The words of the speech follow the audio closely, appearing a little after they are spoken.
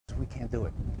can't do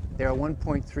it. There are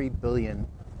 1.3 billion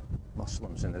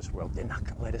Muslims in this world. They're not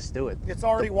going to let us do it. It's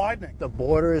already widening. The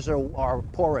borders are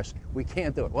porous. We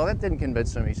can't do it. Well, that didn't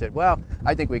convince him. He said, well,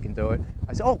 I think we can do it.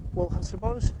 I said, oh, well,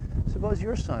 suppose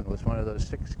your son was one of those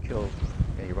 6 killed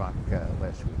in Iraq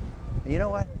last week. And you know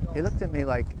what? He looked at me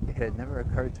like it had never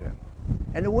occurred to him.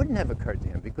 And it wouldn't have occurred to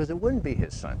him because it wouldn't be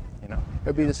his son, you know. It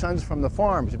would be the sons from the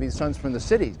farms, it would be the sons from the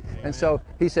cities. And so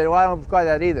he said, well, I don't buy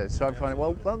that either. So I thought,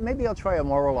 well, maybe I'll try a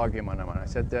moral argument on him. I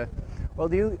said, well,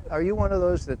 are you one of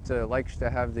those that likes to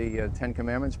have the 10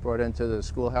 Commandments brought into the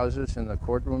schoolhouses and the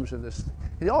courtrooms of this?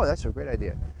 He said, oh, that's a great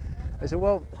idea. I said,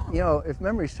 well, you know, if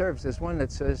memory serves, there's one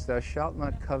that says, thou shalt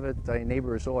not covet thy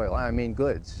neighbor's oil. I mean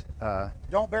goods.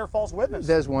 Don't bear false witness.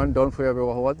 There's one, don't forever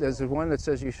what. There's one that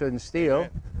says you shouldn't steal.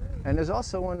 And there's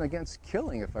also one against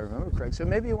killing, if I remember correctly. So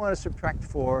maybe you want to subtract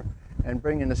 4 and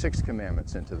bring in the 6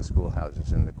 commandments into the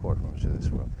schoolhouses and the courtrooms of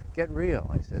this world. Get real.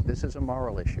 I said, this is a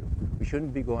moral issue. We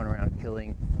shouldn't be going around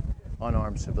killing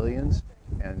unarmed civilians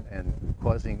and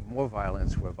causing more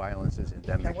violence where violence is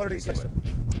endemic. And what did he say?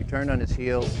 He turned on his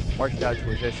heel, marched out to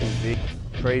his SUV,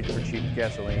 prayed for cheap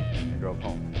gasoline, and drove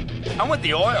home. I want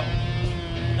the oil.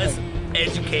 Let's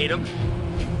educate them,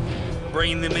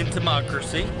 bring them into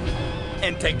democracy,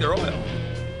 and take their oil.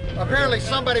 Apparently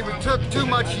somebody took too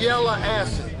much yellow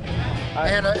acid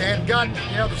and got,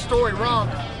 you know, the story wrong.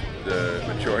 The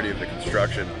majority of the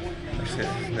construction,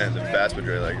 and the vast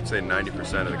majority, like I'd say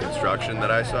 90% of the construction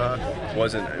that I saw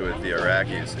wasn't with the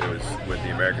Iraqis, it was with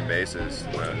the American bases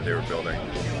they were building.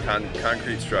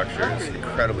 Concrete structures,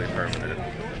 incredibly permanent,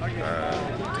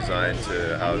 designed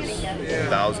to house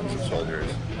thousands of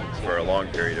soldiers for a long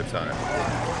period of time.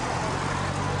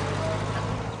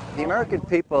 The American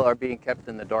people are being kept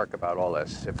in the dark about all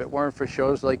this. If it weren't for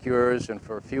shows like yours and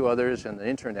for a few others and the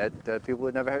internet, people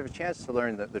would never have a chance to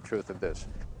learn the truth of this.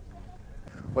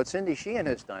 What Cindy Sheehan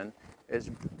has done is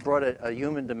brought a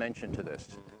human dimension to this.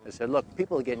 They said, look,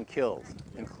 people are getting killed,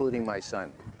 including my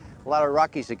son. A lot of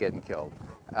Iraqis are getting killed.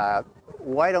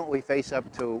 Why don't we face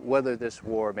up to whether this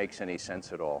war makes any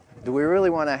sense at all? Do we really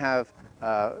want to have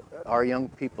our young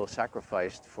people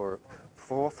sacrificed for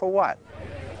what?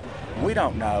 We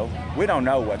don't know. We don't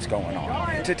know what's going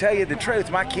on. To tell you the truth,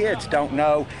 my kids don't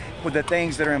know the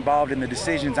things that are involved in the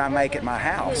decisions I make at my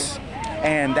house.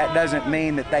 And that doesn't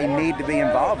mean that they need to be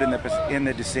involved in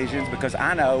the decisions, because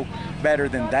I know better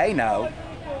than they know.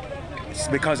 It's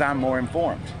because I'm more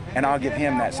informed, and I'll give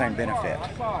him that same benefit.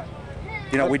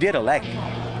 You know, we did elect him.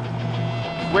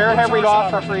 Where have we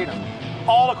lost our freedom?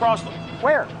 All across the...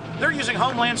 Where? They're using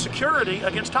Homeland Security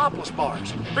against topless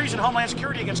bars. They're using Homeland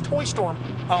Security against toy store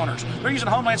owners. They're using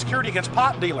Homeland Security against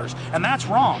pot dealers, and that's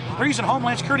wrong. They're using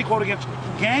Homeland Security, quote, against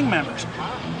gang members.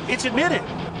 It's admitted.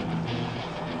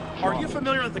 Are you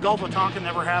familiar that the Gulf of Tonkin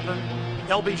never happened?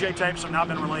 LBJ tapes have now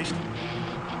been released.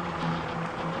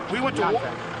 We went to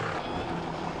war.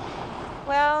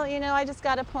 Well, you know, I just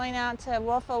got to point out to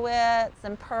Wolfowitz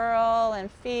and Pearl and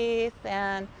Feith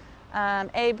and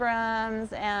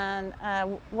Abrams and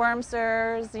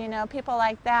Wormsers, you know, people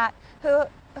like that, who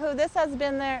this has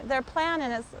been their plan,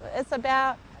 and it's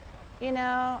about, you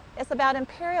know, it's about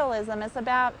imperialism. It's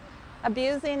about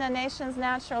abusing a nation's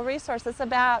natural resources.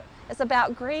 It's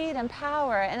about greed and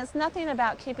power, and it's nothing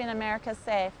about keeping America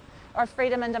safe or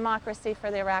freedom and democracy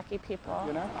for the Iraqi people.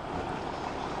 You know?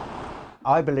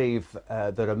 I believe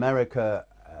that America,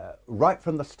 right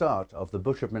from the start of the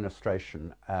Bush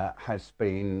administration, has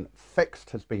been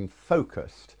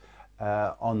focused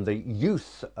on the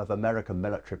use of American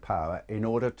military power in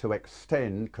order to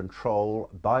extend control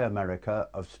by America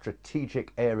of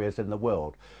strategic areas in the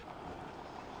world.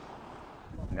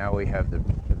 Now we have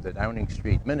the Downing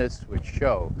Street minutes, which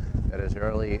show that as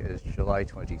early as July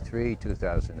 23,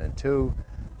 2002,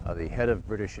 the head of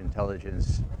British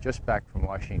intelligence, just back from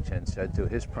Washington, said to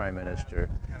his prime minister,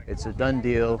 it's a done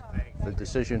deal, the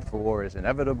decision for war is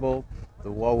inevitable,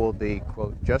 the war will be,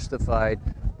 quote, justified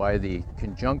by the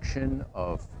conjunction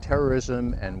of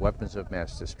terrorism and weapons of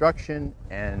mass destruction,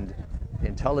 and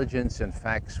intelligence and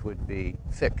facts would be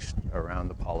fixed around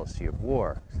the policy of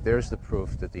war. There's the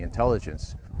proof that the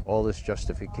intelligence, all this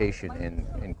justification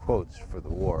in quotes for the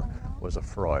war, was a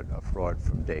fraud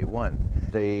from day one.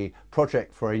 The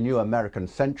Project for a New American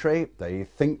Century, the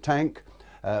think tank,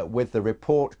 with the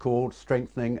report called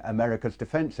Strengthening America's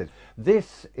Defenses.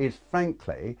 This is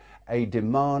frankly a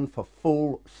demand for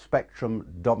full spectrum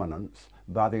dominance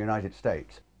by the United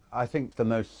States. I think the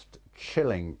most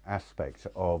chilling aspect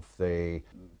of the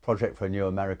Project for a New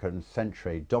American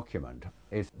Century document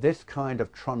is this kind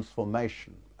of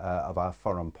transformation of our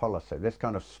foreign policy, this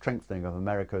kind of strengthening of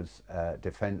America's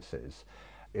defenses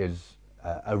is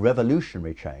a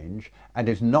revolutionary change, and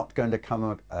is not going to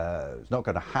come. It's not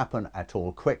going to happen at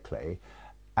all quickly,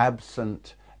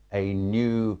 absent a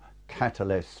new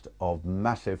catalyst of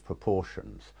massive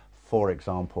proportions. For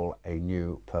example, a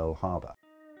new Pearl Harbor.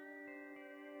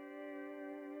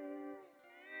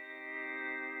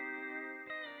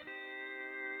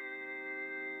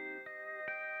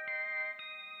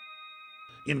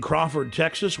 In Crawford,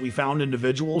 Texas, we found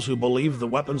individuals who believe the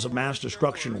weapons of mass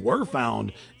destruction were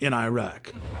found in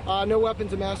Iraq. No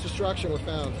weapons of mass destruction were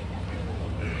found.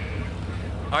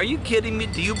 Are you kidding me?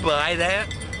 Do you buy that?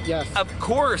 Yes. Of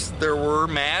course there were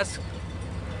mass.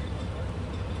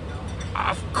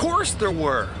 Of course there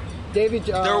were. David,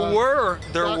 there were.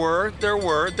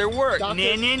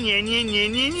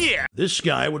 Yeah. This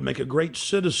guy would make a great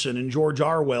citizen in George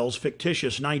Orwell's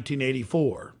fictitious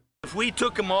 1984. If we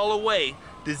took them all away,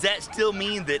 does that still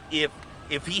mean that if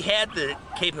he had the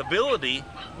capability,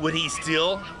 would he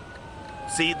still?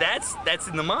 See, that's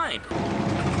in the mind.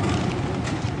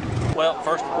 Well,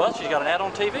 she's got an ad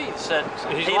on TV that said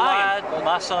he lied,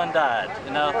 my son died.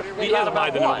 You know, he hasn't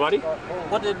lied to nobody.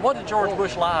 What did George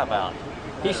Bush lie about?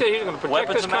 He said he was going to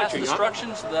protect this country. Weapons of mass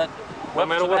destructions. No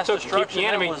matter what took to keep the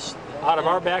enemy out of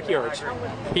our backyards.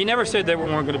 He never said there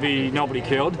weren't going to be nobody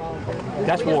killed.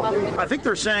 That's war. I think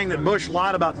they're saying that Bush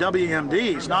lied about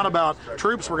WMDs, not about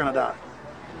troops were going to die.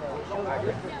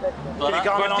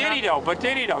 But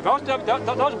did he though?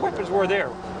 Those weapons were there.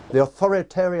 The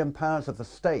authoritarian powers of the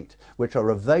state, which are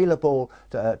available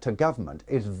to government,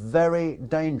 is very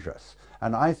dangerous.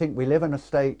 And I think we live in a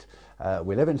state,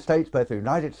 we live in states, both the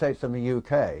United States and the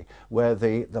UK, where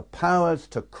the powers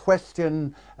to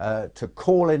question, to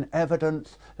call in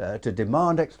evidence, to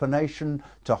demand explanation,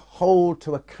 to hold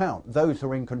to account those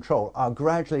who are in control are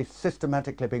gradually,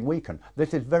 systematically being weakened.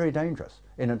 This is very dangerous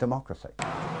in a democracy.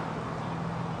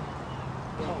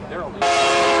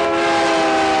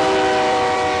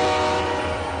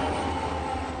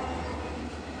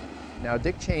 Now,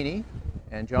 Dick Cheney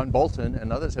and John Bolton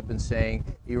and others have been saying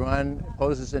Iran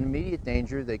poses an immediate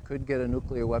danger. They could get a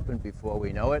nuclear weapon before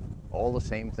we know it. All the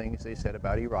same things they said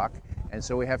about Iraq. And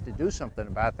so we have to do something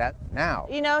about that now.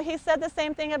 You know, he said the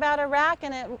same thing about Iraq,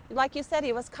 and like you said,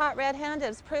 he was caught red-handed.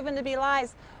 It's proven to be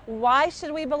lies. Why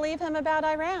should we believe him about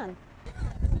Iran?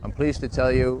 I'm pleased to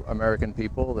tell you, American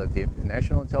people, that the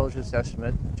National Intelligence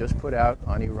Estimate just put out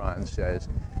on Iran says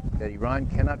that Iran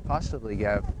cannot possibly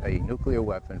have a nuclear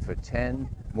weapon for 10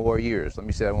 more years. Let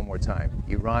me say that one more time.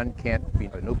 Iran can't be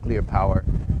a nuclear power,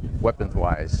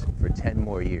 weapons-wise, for 10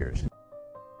 more years.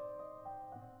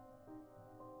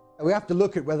 We have to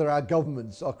look at whether our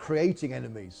governments are creating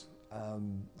enemies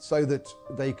so that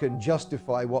they can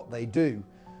justify what they do.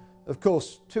 Of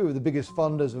course, two of the biggest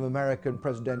funders of American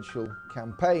presidential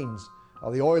campaigns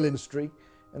are the oil industry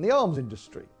and the arms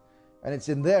industry. And it's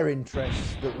in their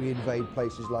interests that we invade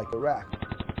places like Iraq.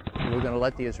 We're going to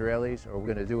let the Israelis, or we're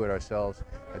going to do it ourselves,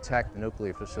 attack the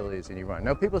nuclear facilities in Iran.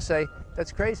 Now, people say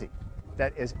that's crazy.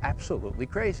 That is absolutely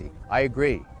crazy. I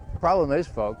agree. The problem is,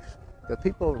 folks, the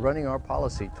people running our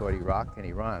policy toward Iraq and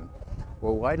Iran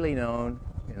were widely known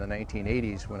in the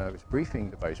 1980s when I was briefing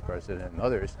the Vice President and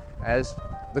others as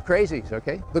the crazies,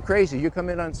 okay? The crazies. You come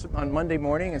in on Monday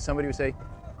morning and somebody would say,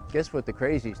 guess what the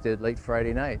crazies did late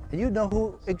Friday night? And you'd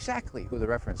know exactly who the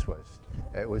reference was.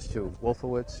 It was to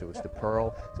Wolfowitz, it was to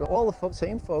Pearl. So all the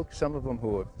same folks, some of them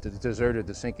who have deserted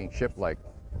the sinking ship like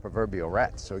proverbial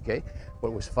rats, okay? But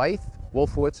it was Feith,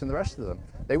 Wolfowitz, and the rest of them.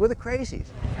 They were the crazies.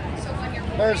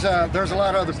 There's a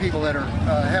lot of other people that are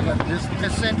have a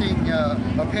dissenting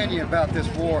opinion about this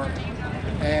war,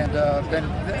 and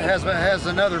has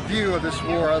another view of this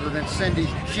war other than Cindy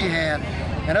Sheehan,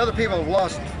 and other people have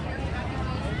lost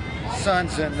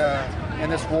sons in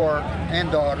this war and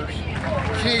daughters.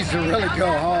 She needs to really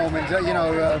go home and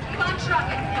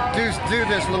do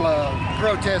this little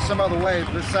protest some other way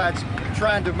besides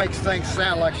trying to make things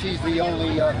sound like she's the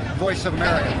only voice of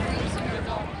America.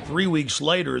 3 weeks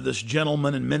later, this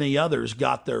gentleman and many others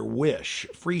got their wish.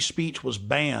 Free speech was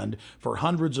banned for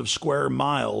hundreds of square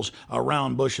miles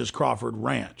around Bush's Crawford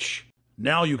Ranch.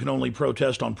 Now you can only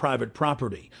protest on private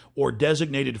property or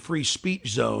designated free speech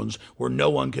zones where no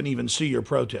one can even see your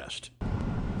protest.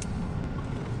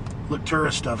 Look,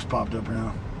 tourist stuff's popped up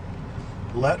now.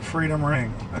 Let freedom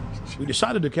ring. We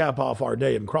decided to cap off our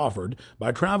day in Crawford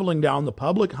by traveling down the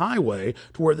public highway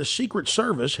to where the Secret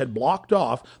Service had blocked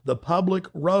off the public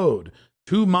road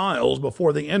 2 miles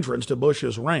before the entrance to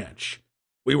Bush's ranch.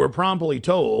 We were promptly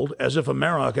told, as if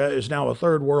America is now a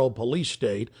third world police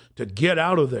state, to get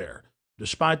out of there,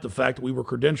 despite the fact that we were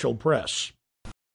credentialed press.